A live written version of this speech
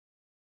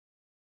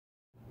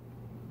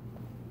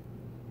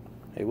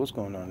Hey, what's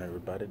going on,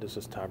 everybody? This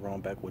is Tyrone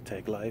back with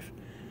Tech Life,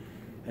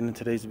 and in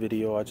today's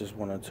video I just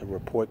wanted to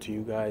report to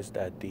you guys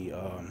that the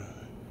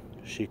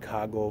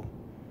Chicago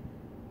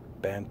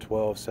band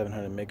 12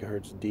 700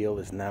 megahertz deal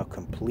is now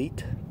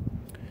complete.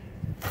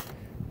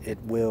 It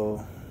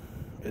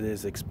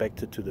is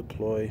expected to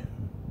deploy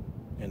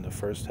in the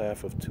first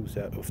half of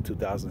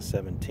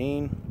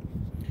 2017,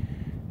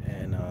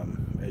 and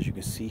as you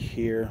can see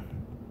here,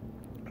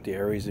 the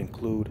areas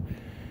include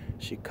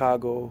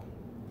Chicago,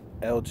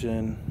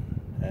 Elgin,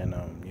 and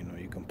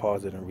you can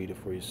pause it and read it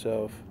for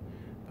yourself,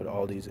 but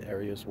all these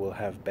areas will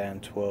have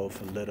band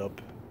 12 lit up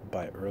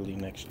by early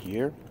next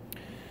year.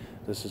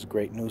 This is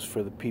great news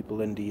for the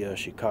people in the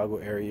Chicago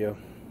area.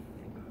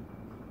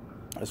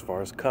 As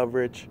far as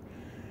coverage,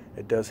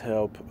 it does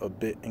help a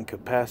bit in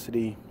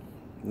capacity,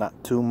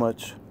 not too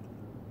much,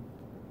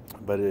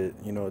 but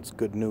it's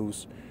good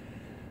news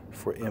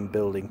for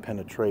in-building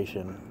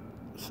penetration.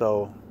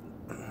 So,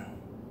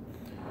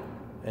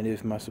 and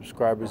if my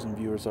subscribers and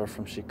viewers are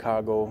from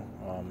Chicago,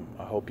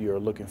 I hope you are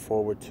looking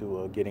forward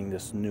to getting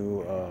this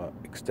new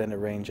extended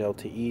range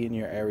LTE in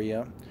your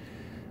area.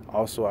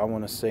 Also, I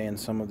want to say, in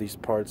some of these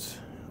parts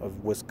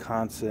of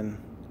Wisconsin,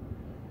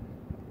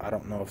 I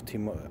don't know if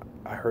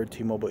I heard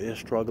T-Mobile is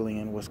struggling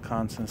in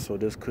Wisconsin, so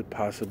this could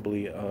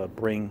possibly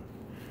bring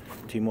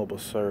T-Mobile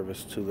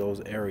service to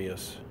those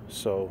areas.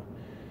 So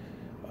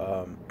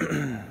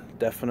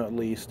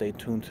definitely stay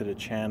tuned to the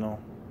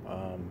channel.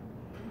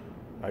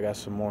 I got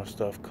some more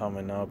stuff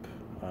coming up.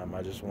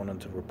 I just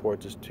wanted to report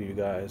this to you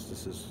guys.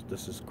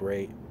 This is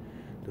great.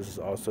 This is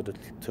also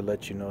to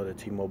let you know that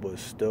T-Mobile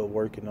is still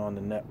working on the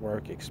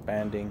network,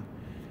 expanding,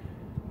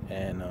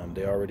 and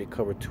they already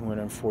covered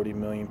 240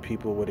 million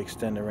people with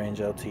extended range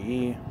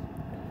LTE.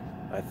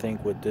 I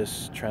think with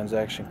this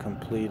transaction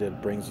complete,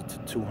 it brings it to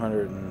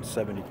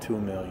 272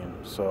 million.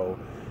 So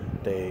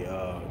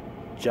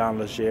John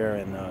Legere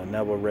and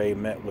Neville Ray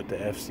met with the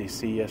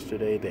FCC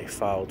yesterday. They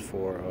filed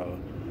for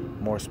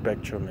more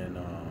spectrum in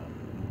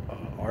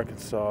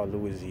Arkansas,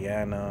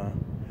 Louisiana.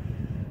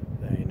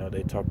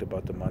 They talked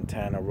about the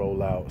Montana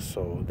rollout.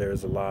 So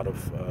there's a lot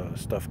of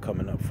stuff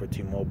coming up for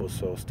T-Mobile.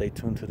 So stay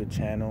tuned to the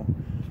channel.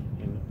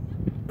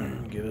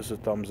 Give us a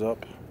thumbs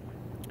up,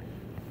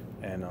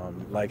 and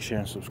like, share,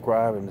 and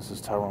subscribe. And this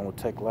is Tyrone with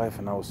Tech Life,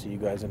 and I will see you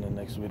guys in the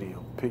next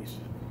video. Peace.